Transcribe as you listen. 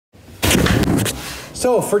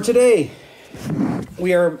So for today,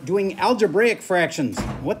 we are doing algebraic fractions.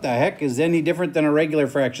 What the heck is any different than a regular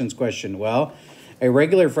fractions question? Well, a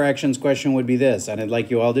regular fractions question would be this, and I'd like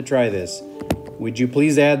you all to try this. Would you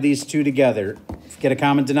please add these two together? Get a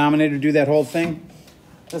common denominator, do that whole thing.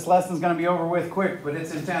 This lesson's going to be over with quick, but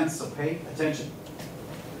it's intense, so pay attention.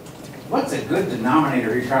 What's a good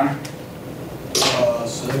denominator here, Connor?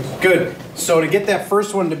 6. Good. So to get that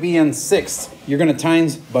first one to be in sixths, you're going to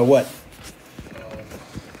times by what?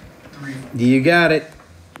 3. You got it.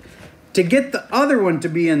 To get the other one to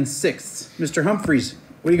be in sixths, Mr. Humphreys,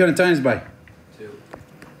 what are you going to times by? 2.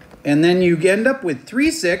 And then you end up with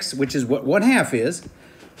 3/6, which is what 1/2 is,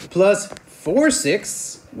 plus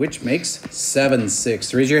 4/6, which makes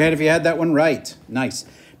 7/6. Raise your hand if you had that one right. Nice.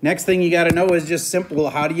 Next thing you got to know is just simple.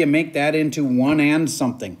 How do you make that into 1 and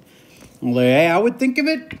something? Well, the way I would think of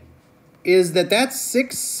it is that's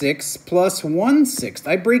 6/6 plus 1/6.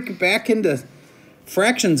 I break it back into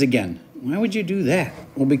fractions again. Why would you do that?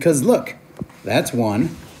 Well, because look, that's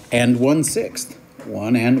 1 and 1/6.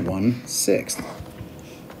 1 and 1/6.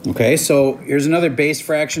 Okay, so here's another base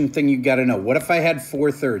fraction thing you got to know. What if I had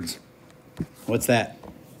 4/3? What's that?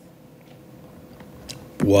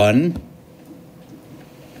 1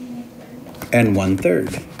 and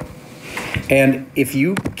 1/3. And if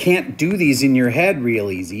you can't do these in your head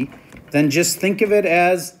real easy, then just think of it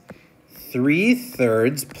as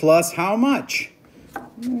 3/3 plus how much?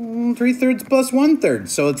 3/3 plus 1/3.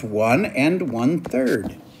 So it's 1 and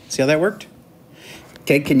 1/3. See how that worked?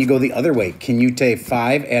 Okay, can you go the other way? Can you take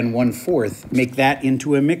 5 and 1/4, make that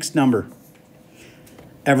into a mixed number?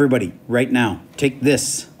 Everybody, right now, take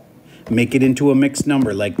this, make it into a mixed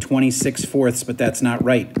number, like 26/4, but that's not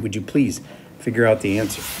right. Would you please figure out the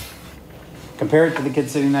answer? Compare it to the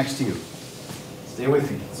kid sitting next to you. Stay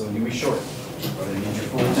with me, so you'll be short, but I need your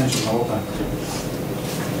full attention the whole time.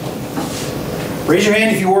 Raise your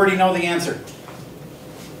hand if you already know the answer.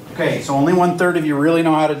 Okay, so only 1/3 of you really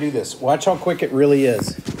know how to do this. Watch how quick it really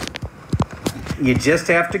is. You just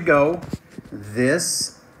have to go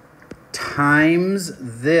this times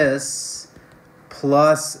this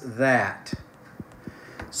plus that.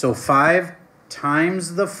 So 5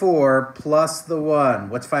 times the 4 plus the 1.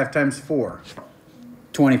 What's 5 times 4?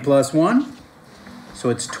 20 plus 1. So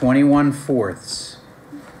it's 21/4.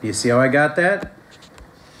 Do you see how I got that?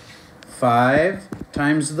 5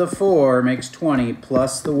 times the 4 makes 20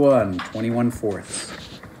 plus the 1, 21/4.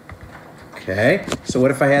 Okay, so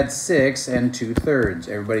what if I had 6 and 2/3?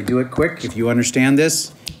 Everybody do it quick. If you understand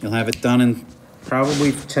this, you'll have it done in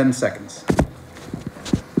probably 10 seconds.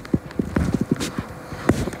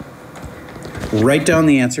 Write down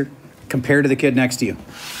the answer. Compare to the kid next to you.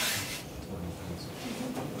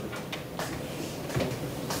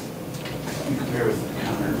 Compare with the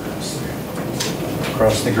counter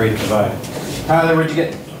across the great divide. Tyler, what'd you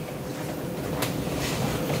get?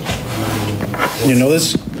 You know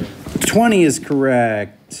this? 20 is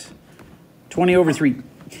correct. 20 over 3.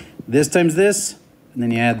 This times this, and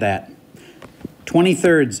then you add that.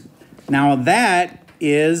 20/3. Now that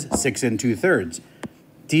is 6 and 2/3.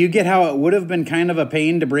 Do you get how it would have been kind of a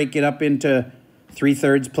pain to break it up into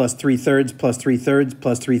 3/3 plus 3/3 plus 3/3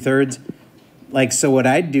 plus 3/3? Like, so what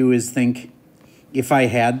I'd do is think, if I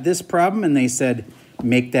had this problem and they said,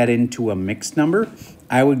 make that into a mixed number,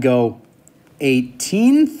 I would go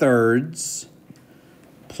 18/3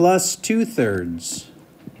 plus 2/3.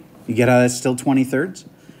 You get how that's still 20/3?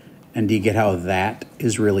 And do you get how that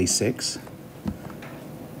is really 6?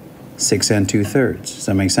 6 and 2/3. Does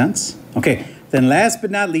that make sense? Okay, then last but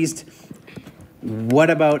not least, what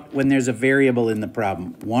about when there's a variable in the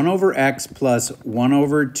problem? 1 over x plus 1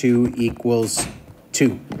 over 2 equals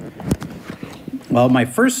 2. Well, my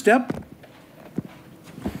first step,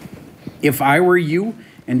 if I were you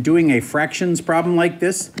and doing a fractions problem like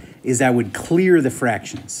this, is I would clear the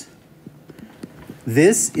fractions.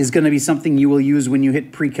 This is going to be something you will use when you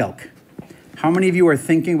hit pre-calc. How many of you are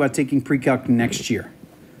thinking about taking pre-calc next year?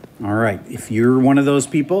 All right, if you're one of those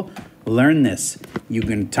people, learn this. You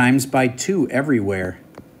can times by 2 everywhere.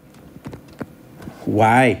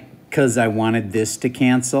 Why? Because I wanted this to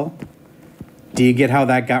cancel. Do you get how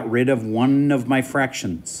that got rid of one of my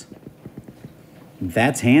fractions?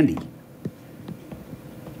 That's handy.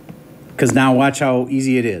 Because now watch how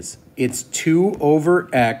easy it is. It's 2 over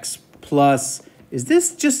x plus, is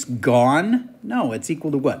this just gone? No, it's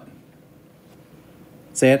equal to what?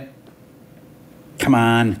 Say it. Come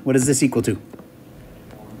on, what is this equal to?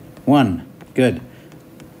 1, good.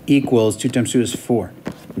 Equals 2 times 2 is 4.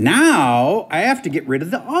 Now, I have to get rid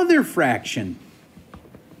of the other fraction.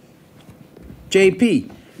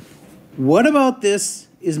 JP, what about this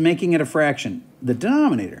is making it a fraction? The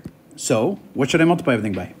denominator. So what should I multiply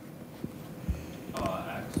everything by?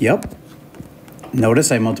 X. Yep.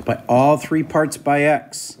 Notice I multiply all three parts by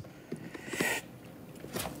x.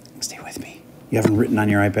 Stay with me. You haven't written on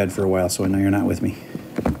your iPad for a while, so I know you're not with me.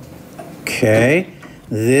 Okay.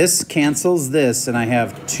 This cancels this, and I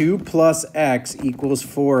have 2 plus x equals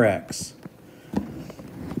 4x.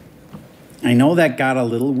 I know that got a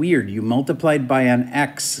little weird. You multiplied by an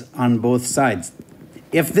x on both sides.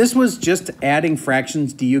 If this was just adding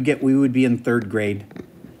fractions, do you get we would be in 3rd grade?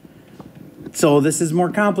 So this is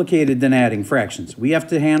more complicated than adding fractions. We have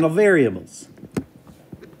to handle variables.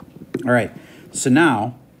 All right, so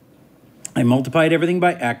now I multiplied everything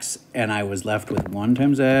by x, and I was left with 1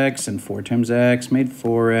 times x, and 4 times x made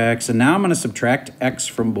 4x. And now I'm going to subtract x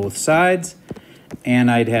from both sides,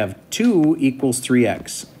 and I'd have 2 equals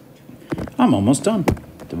 3x. I'm almost done.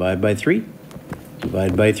 Divide by 3.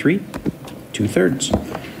 Divide by 3.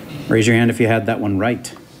 2/3. Raise your hand if you had that one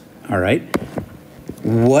right. All right.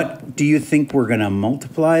 What do you think we're going to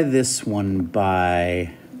multiply this one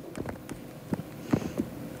by?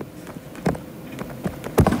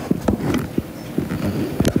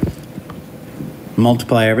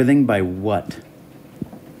 Multiply everything by what?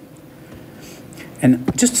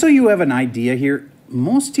 And just so you have an idea here,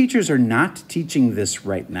 most teachers are not teaching this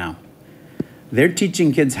right now. They're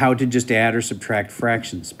teaching kids how to just add or subtract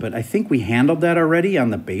fractions. But I think we handled that already on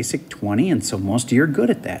the basic 20, and so most of you are good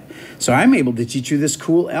at that. So I'm able to teach you this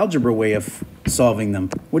cool algebra way of solving them.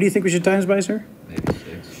 What do you think we should times by, sir? Maybe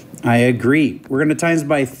 6. I agree. We're going to times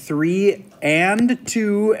by 3 and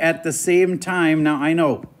 2 at the same time. Now, I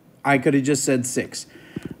know I could have just said 6,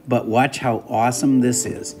 but watch how awesome this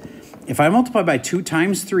is. If I multiply by 2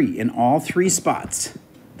 times 3 in all 3 spots,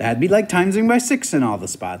 that'd be like timesing by 6 in all the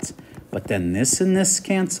spots. But then this and this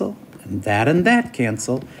cancel, and that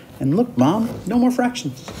cancel. And look, Mom, no more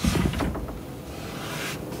fractions.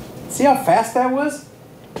 See how fast that was?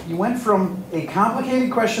 You went from a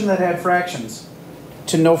complicated question that had fractions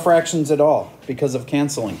to no fractions at all because of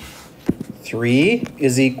canceling. 3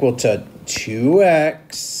 is equal to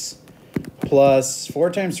 2x plus 4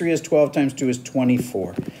 times 3 is 12 times 2 is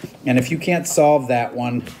 24. And if you can't solve that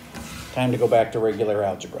one, time to go back to regular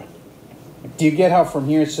algebra. Do you get how from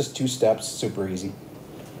here it's just 2 steps? Super easy.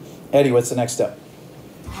 Eddie, what's the next step?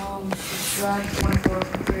 Subtract 24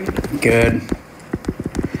 from 3. Good.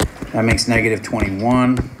 That makes negative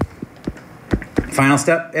 21. Final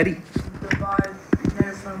step, Eddie? Divide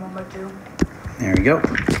negative 21 by 2. There we go.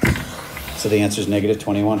 So the answer is negative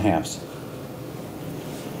 21 halves.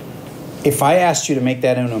 If I asked you to make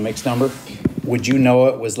that into a mixed number, would you know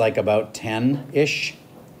it was like about 10-ish?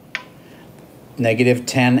 Negative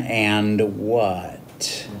 10 and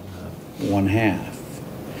what? 1/2.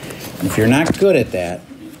 If you're not good at that,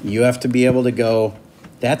 you have to be able to go,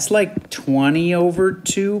 that's like 20 over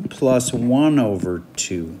 2 plus 1 over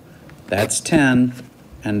 2. That's 10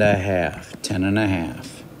 and a half. 10 and a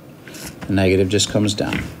half. The negative just comes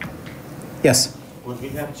down. Yes? Would we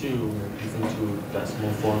have to use into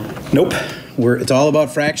decimal form? Nope. It's all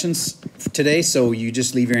about fractions today, so you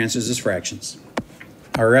just leave your answers as fractions.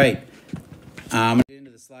 All right. I'm going to get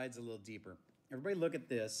into the slides a little deeper. Everybody look at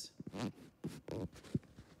this.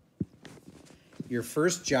 Your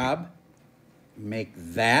first job, make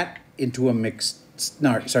that into a mixed,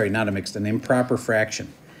 no, sorry, not a mixed, an improper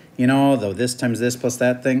fraction. You know, though this times this plus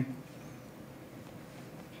that thing.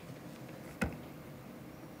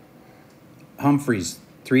 Humphreys,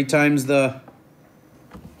 3 times the,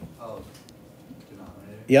 Oh,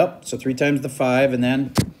 denominator. yep, so 3 times the 5 and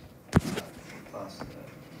then, Plus the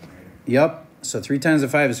numerator. yep, so 3 times the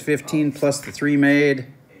 5 is 15 plus the 3 made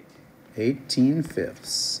 18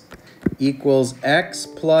 fifths equals x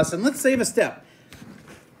plus, and let's save a step.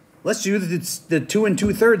 Let's do the 2 and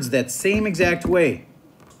 2/3 that same exact way.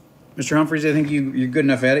 Mr. Humphreys, I think you're good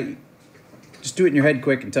enough at it. Just do it in your head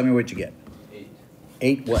quick and tell me what you get. 8.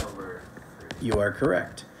 8 what? Over 3. You are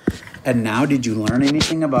correct. And now, did you learn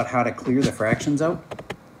anything about how to clear the fractions out?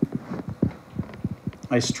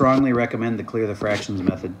 I strongly recommend the clear the fractions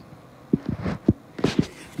method.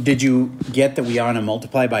 Did you get that we want to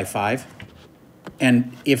multiply by 5?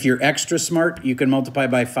 And if you're extra smart, you can multiply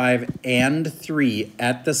by 5 and 3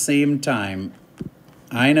 at the same time.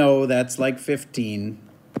 I know that's like 15,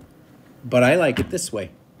 but I like it this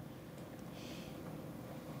way.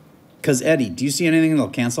 Because, Eddie, do you see anything that'll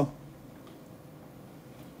cancel?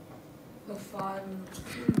 The 5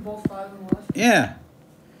 and both 5 and left. Yeah.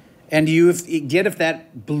 And if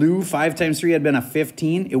that blue 5 times 3 had been a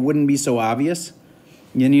 15, it wouldn't be so obvious.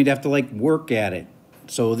 Then you'd have to like work at it.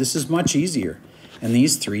 So this is much easier. And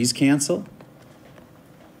these 3's cancel.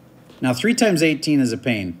 Now 3 times 18 is a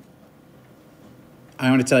pain. I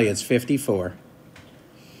want to tell you it's 54.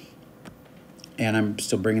 And I'm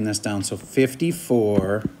still bringing this down. So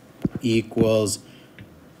 54 equals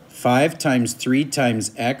 5 times 3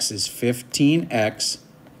 times x is 15x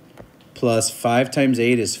plus 5 times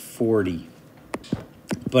 8 is 40.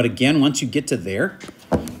 But again, once you get to there,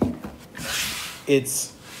 you've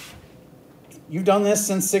done this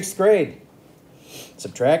since 6th grade.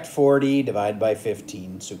 Subtract 40, divide by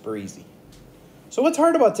 15, super easy. So what's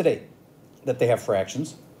hard about today? That they have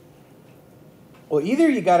fractions. Well, either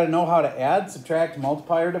you got to know how to add, subtract,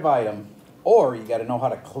 multiply, or divide them, or you got to know how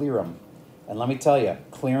to clear them. And let me tell you,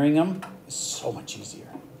 clearing them is so much easier.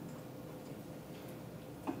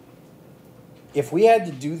 If we had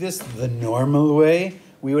to do this the normal way,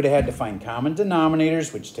 we would have had to find common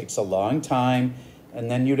denominators, which takes a long time, and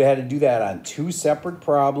then you'd have had to do that on 2 separate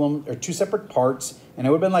problems or 2 separate parts, and it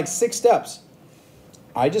would have been like 6 steps.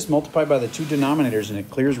 I just multiply by the 2 denominators and it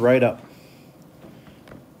clears right up.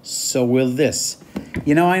 So will this.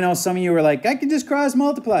 You know, I know some of you are like, I can just cross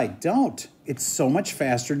multiply. Don't. It's so much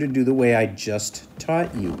faster to do the way I just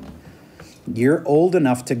taught you. You're old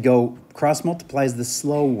enough to go cross multiply is the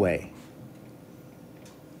slow way.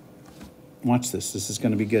 Watch this. This is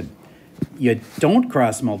going to be good. You don't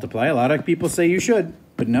cross multiply. A lot of people say you should,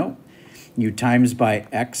 but no. You times by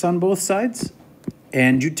x on both sides,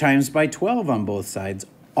 and you times by 12 on both sides,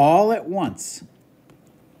 all at once.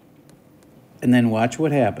 And then watch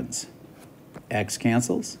what happens. X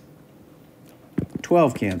cancels.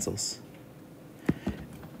 12 cancels.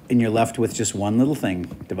 And you're left with just one little thing.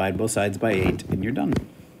 Divide both sides by 8, and you're done.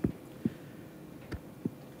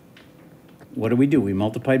 What do? We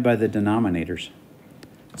multiplied by the denominators.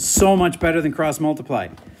 So much better than cross multiply.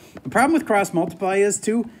 The problem with cross multiply is,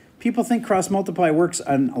 too, people think cross multiply works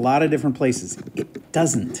on a lot of different places. It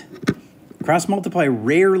doesn't. Cross multiply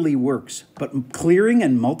rarely works, but clearing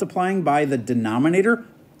and multiplying by the denominator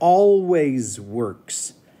always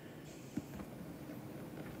works.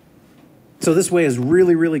 So this way is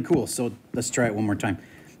really, really cool. So let's try it one more time.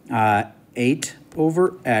 8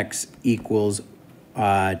 over x equals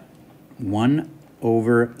 1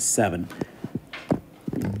 over 7.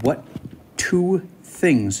 What 2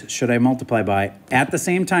 things should I multiply by at the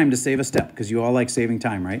same time to save a step? Because you all like saving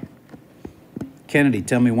time, right? Kennedy,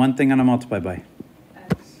 tell me one thing I'm going to multiply by.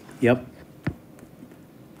 X. Yep.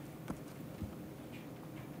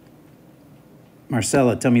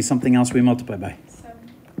 Marcella, tell me something else we multiply by.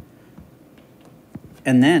 7.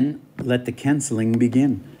 And then let the canceling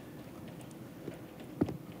begin.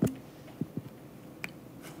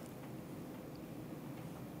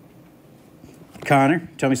 Connor,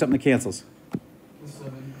 tell me something that cancels. The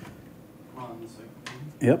 7 on the second one.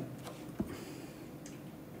 Yep.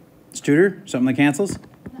 Studer, something that cancels. The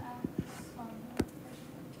X on the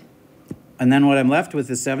first And then what I'm left with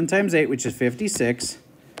is 7 times 8, which is 56,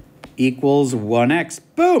 equals 1x.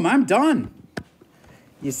 Boom, I'm done.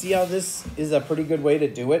 You see how this is a pretty good way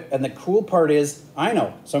to do it? And the cool part is, I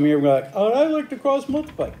know, some of you are like, oh, I like to cross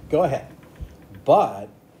multiply. Go ahead. But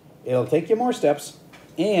it'll take you more steps,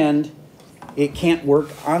 and it can't work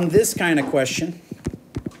on this kind of question.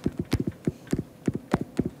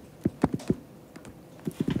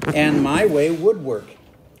 And my way would work.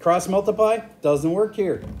 Cross multiply doesn't work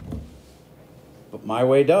here. But my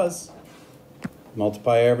way does.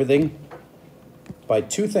 Multiply everything by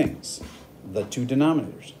 2 things. The 2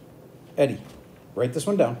 denominators. Eddie, write this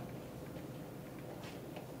one down.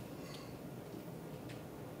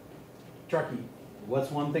 Truckee,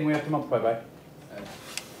 what's one thing we have to multiply by? X.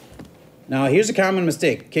 Now, here's a common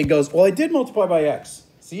mistake. Kid goes, well, I did multiply by x.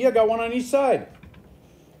 See, I got one on each side.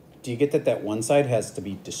 Do you get that one side has to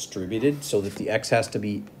be distributed so that the x has to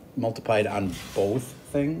be multiplied on both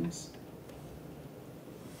things?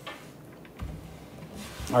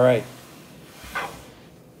 All right.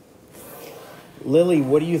 Lily,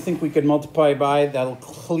 what do you think we could multiply by that'll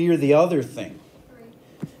clear the other thing?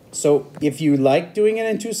 3. So if you like doing it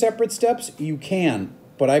in 2 separate steps, you can.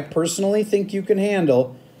 But I personally think you can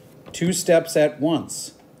handle 2 steps at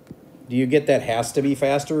once. Do you get that has to be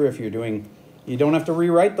faster if you're doing... You don't have to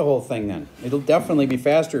rewrite the whole thing then. It'll definitely be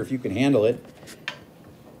faster if you can handle it.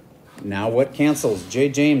 Now what cancels? J.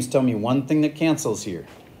 James, tell me one thing that cancels here.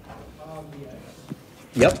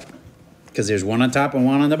 Yep, because there's one on top and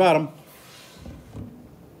one on the bottom.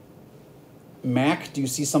 Mac, do you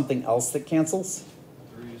see something else that cancels?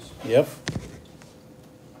 3's. Yep.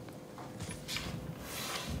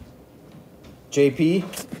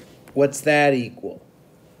 JP, what's that equal?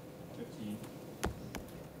 15.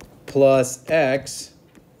 Plus x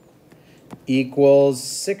equals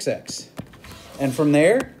 6x. And from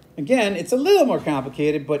there, again, it's a little more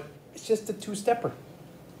complicated, but it's just a 2-stepper.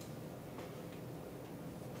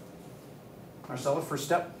 Marcella, first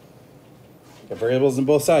step. Got variables on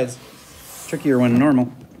both sides. Trickier when normal.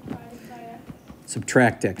 Divided by x.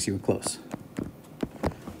 Subtract x, you were close.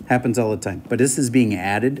 Happens all the time. But this is being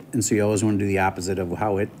added, and so you always want to do the opposite of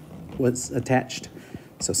how it was attached.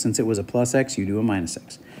 So since it was a plus x, you do a minus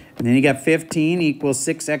x. And then you got 15 equals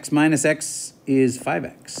 6x minus x is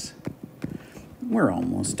 5x. We're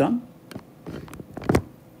almost done.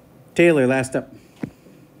 Taylor, last up.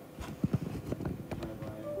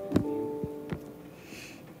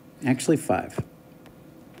 Actually 5.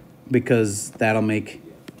 Because that'll make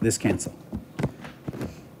this cancel.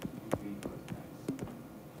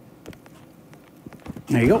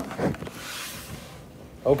 There you go.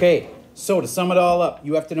 Okay, so to sum it all up,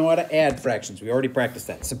 you have to know how to add fractions. We already practiced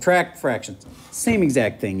that. Subtract fractions. Same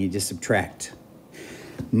exact thing, you just subtract.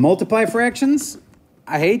 Multiply fractions.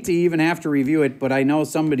 I hate to even have to review it, but I know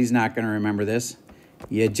somebody's not going to remember this.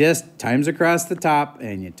 You just times across the top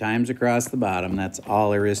and you times across the bottom. That's all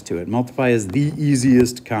there is to it. Multiply is the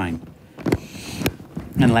easiest kind.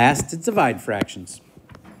 And last, it's divide fractions.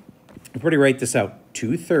 I'll pretty write this out.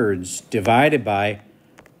 2/3 divided by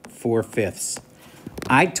 4/5.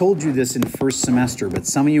 I told you this in first semester, but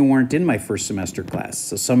some of you weren't in my first semester class,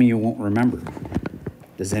 so some of you won't remember.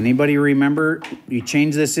 Does anybody remember? You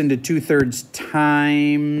change this into 2/3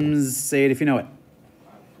 times, say it if you know it,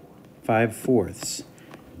 5/4.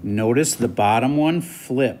 Notice the bottom one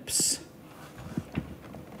flips.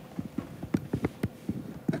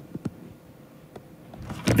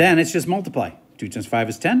 Then it's just multiply. 2 times 5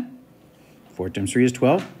 is 10. 4 times 3 is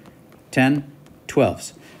 12. 10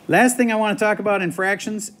 12ths. Last thing I want to talk about in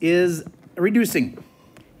fractions is reducing.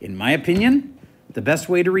 In my opinion, the best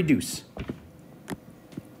way to reduce.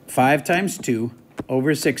 5 times 2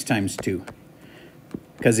 over 6 times 2.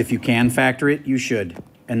 Because if you can factor it, you should.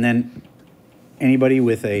 And then anybody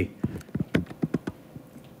with a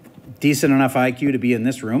decent enough IQ to be in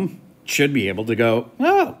this room should be able to go,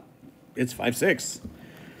 oh, it's 5/6.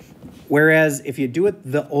 Whereas if you do it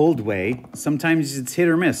the old way, sometimes it's hit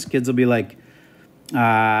or miss. Kids will be like,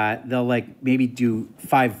 they'll like maybe do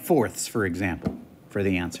 5/4, for example, for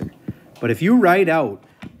the answer. But if you write out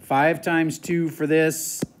 5 times 2 for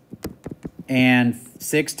this and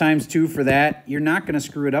 6 times 2 for that, you're not going to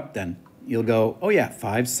screw it up then. You'll go, oh yeah,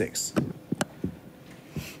 5/6.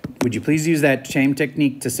 Would you please use that same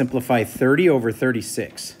technique to simplify 30 over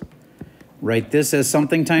 36? Write this as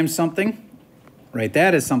something times something. Write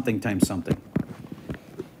that as something times something.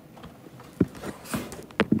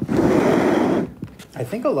 I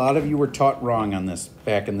think a lot of you were taught wrong on this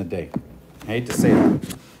back in the day. I hate to say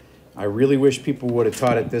that. I really wish people would have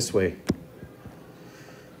taught it this way.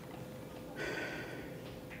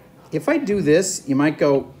 If I do this, you might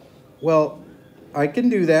go, well, I can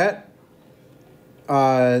do that.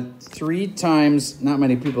 3 times, not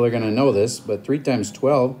many people are going to know this, but 3 times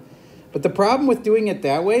 12. But the problem with doing it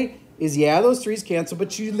that way is, yeah, those 3's cancel,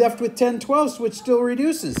 but you left with 10 12ths, which still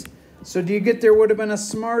reduces. So do you get there would have been a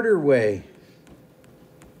smarter way?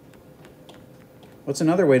 What's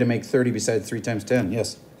another way to make 30 besides 3 times 10?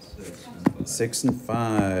 Yes? 6 and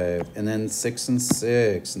 5, and then 6 and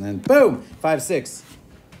 6, and then boom, 5/6.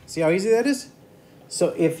 See how easy that is?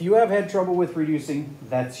 So if you have had trouble with reducing,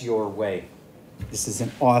 that's your way. This is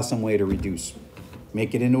an awesome way to reduce.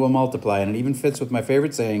 Make it into a multiply, and it even fits with my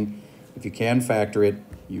favorite saying, if you can factor it,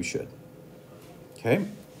 you should. Okay?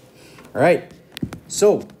 All right.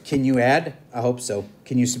 So can you add? I hope so.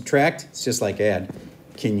 Can you subtract? It's just like add.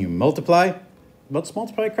 Can you multiply? Let's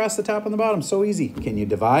multiply across the top and the bottom. So easy. Can you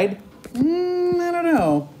divide? I don't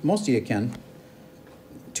know. Most of you can.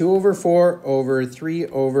 2 over 4 over 3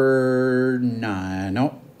 over 9.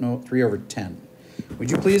 No, 3 over 10. Would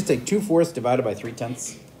you please take 2/4 divided by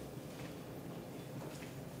 3/10?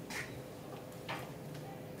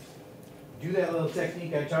 Do that little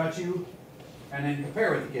technique I taught you, and then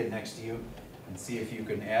compare with the kid next to you and see if you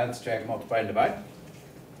can add, subtract, multiply, and divide.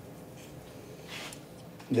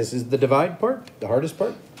 This is the divide part, the hardest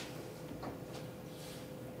part.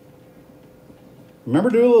 Remember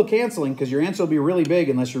to do a little canceling, because your answer will be really big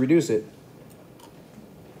unless you reduce it.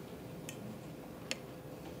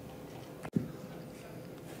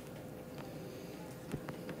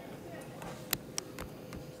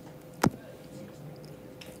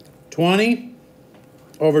 $20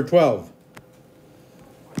 over 12.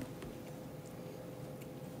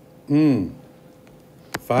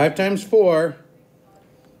 5 times 4.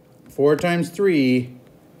 4 times 3.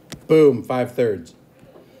 Boom, 5/3.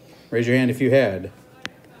 Raise your hand if you had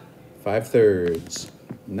 5/3.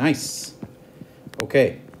 Nice.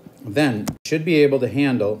 Okay, then should be able to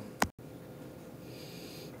handle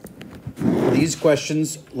these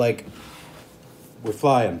questions like we're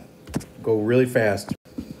flying. go really fast.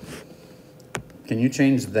 Can you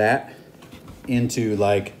change that into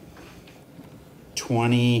like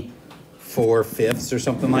 24/5 or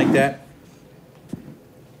something like that?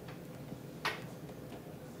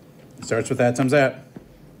 Starts with that times that.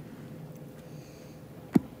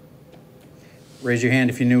 Raise your hand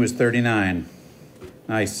if you knew it was 39.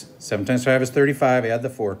 Nice. 7 times 5 is 35. Add the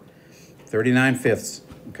 4. 39/5.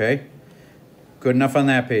 Okay? Good enough on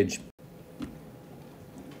that page.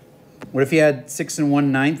 What if you had 6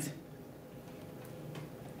 1/9?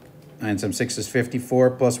 9 times 6 is 54,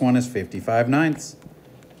 plus 1 is 55/9.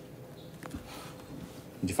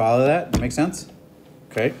 Did you follow that? Does that make sense?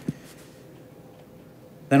 Okay.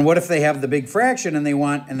 Then what if they have the big fraction and they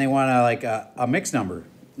want like a mixed number,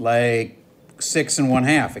 like 6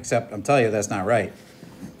 1/2, except I'm telling you that's not right.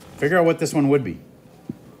 Figure out what this one would be.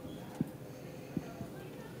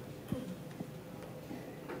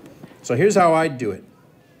 So here's how I'd do it.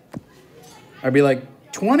 I'd be like,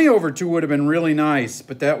 20/2 would have been really nice,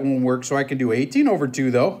 but that won't work, so I can do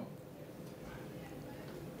 18/2 though.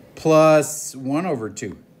 Plus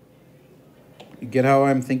 1/2. You get how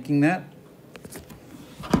I'm thinking that?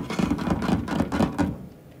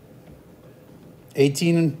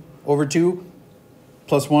 18/2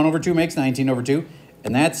 plus 1/2 makes 19/2,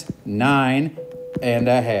 and that's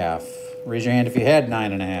 9.5. Raise your hand if you had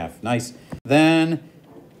 9.5. Nice. Then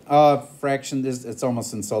fraction, it's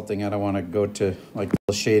almost insulting. I don't want to go to like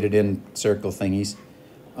the shaded in circle thingies.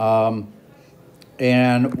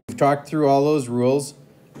 And we've talked through all those rules.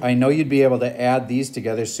 I know you'd be able to add these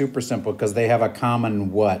together super simple because they have a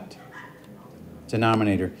common what?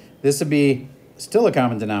 Denominator. This would be still a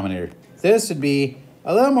common denominator. This would be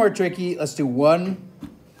a little more tricky. Let's do one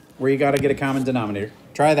where you got to get a common denominator.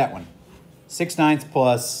 Try that one. 6/9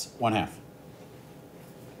 plus 1/2.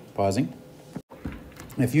 Pausing.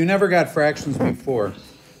 If you never got fractions before,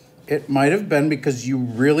 it might have been because you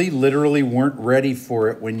really literally weren't ready for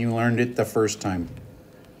it when you learned it the first time.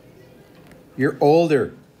 You're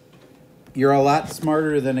older. You're a lot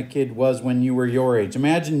smarter than a kid was when you were your age.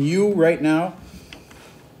 Imagine you right now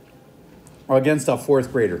against a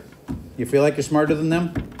 4th grader. You feel like you're smarter than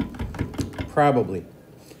them? Probably.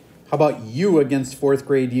 How about you against 4th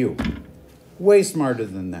grade you? Way smarter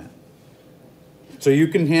than that. So you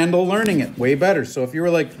can handle learning it way better. So if you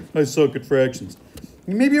were like, I suck at fractions,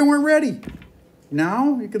 maybe you weren't ready.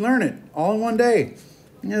 Now you can learn it all in one day.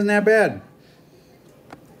 Isn't that bad?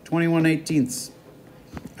 21/18.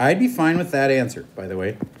 I'd be fine with that answer, by the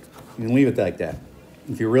way. You can leave it like that.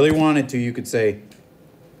 If you really wanted to, you could say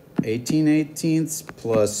 18/18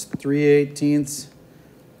 plus 3/18,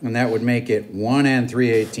 and that would make it 1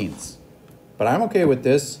 3/18. But I'm okay with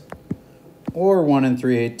this, or 1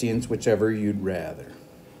 3/18, whichever you'd rather.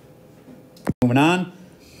 Moving on.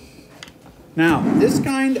 Now, this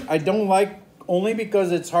kind I don't like only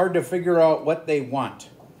because it's hard to figure out what they want.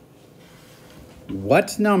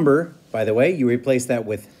 What number, by the way, you replace that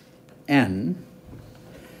with n,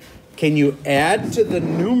 can you add to the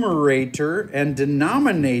numerator and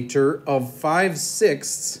denominator of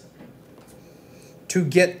 5/6 to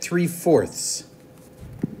get 3/4?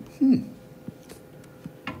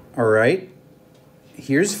 All right.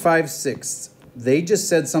 Here's 5/6. They just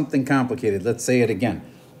said something complicated. Let's say it again.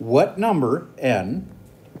 What number, n,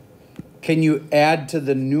 can you add to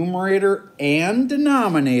the numerator and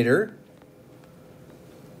denominator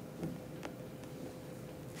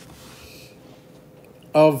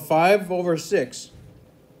of 5/6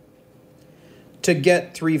 to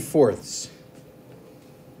get 3/4?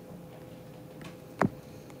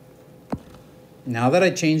 Now that I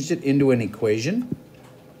changed it into an equation,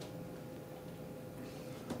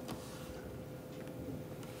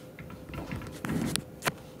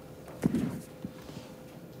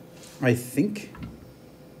 I think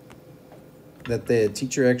that the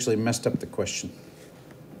teacher actually messed up the question.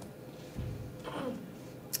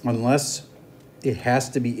 Unless it has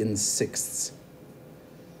to be in sixths.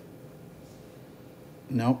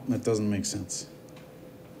 Nope, that doesn't make sense.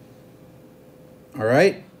 All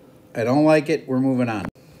right, I don't like it. We're moving on.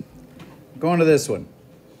 Going to this one.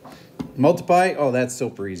 Multiply, oh, that's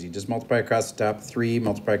super easy. Just multiply across the top 3,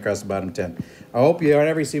 multiply across the bottom 10. I hope you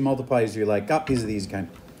whenever you see multiplies, you're like, oh, these are the easy kind.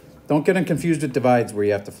 Don't get them confused with divides where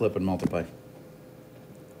you have to flip and multiply.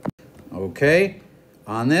 Okay,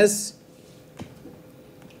 on this,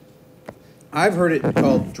 I've heard it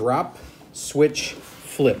called drop, switch,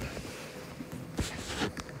 flip.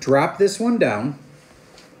 Drop this one down,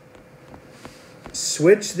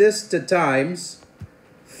 switch this to times,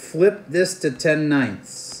 flip this to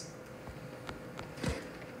 10/9.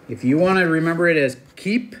 If you want to remember it as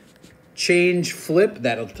keep, change, flip,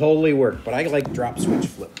 that'll totally work. But I like drop, switch,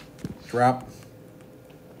 flip. drop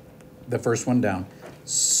the first one down,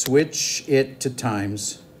 switch it to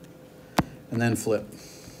times, and then flip.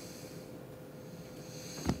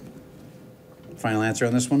 Final answer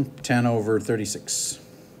on this one, 10 over 36,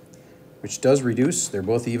 which does reduce. They're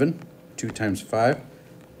both even. 2 times 5,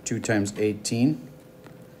 2 times 18.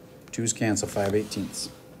 2's cancel, 5/18.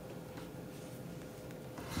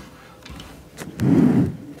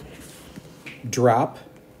 Drop,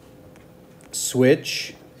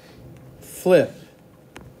 switch, flip.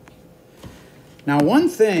 Now one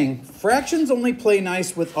thing, fractions only play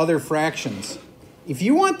nice with other fractions. If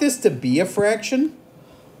you want this to be a fraction,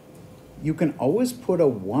 you can always put a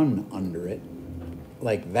 1 under it,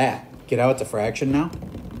 like that. Get how it's a fraction now?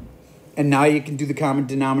 And now you can do the common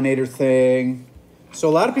denominator thing. So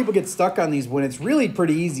a lot of people get stuck on these when it's really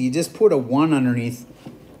pretty easy. You just put a 1 underneath,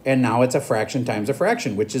 and now it's a fraction times a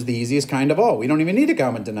fraction, which is the easiest kind of all. We don't even need a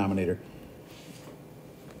common denominator.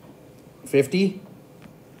 50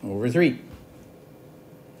 over 3.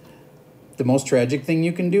 The most tragic thing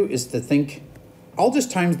you can do is to think, I'll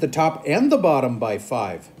just times the top and the bottom by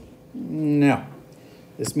 5. No.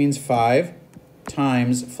 This means 5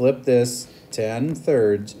 times, flip this, 10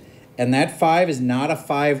 thirds, and that 5 is not a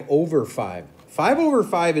 5 over 5. 5 over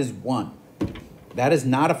 5 is 1. That is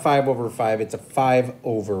not a 5 over 5, it's a 5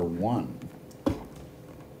 over 1.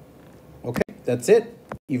 Okay, that's it.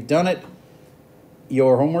 You've done it.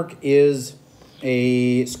 Your homework is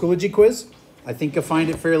a Schoology quiz. I think you'll find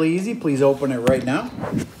it fairly easy. Please open it right now,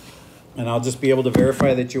 and I'll just be able to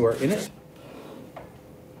verify that you are in it.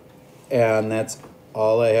 And that's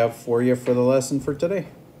all I have for you for the lesson for today.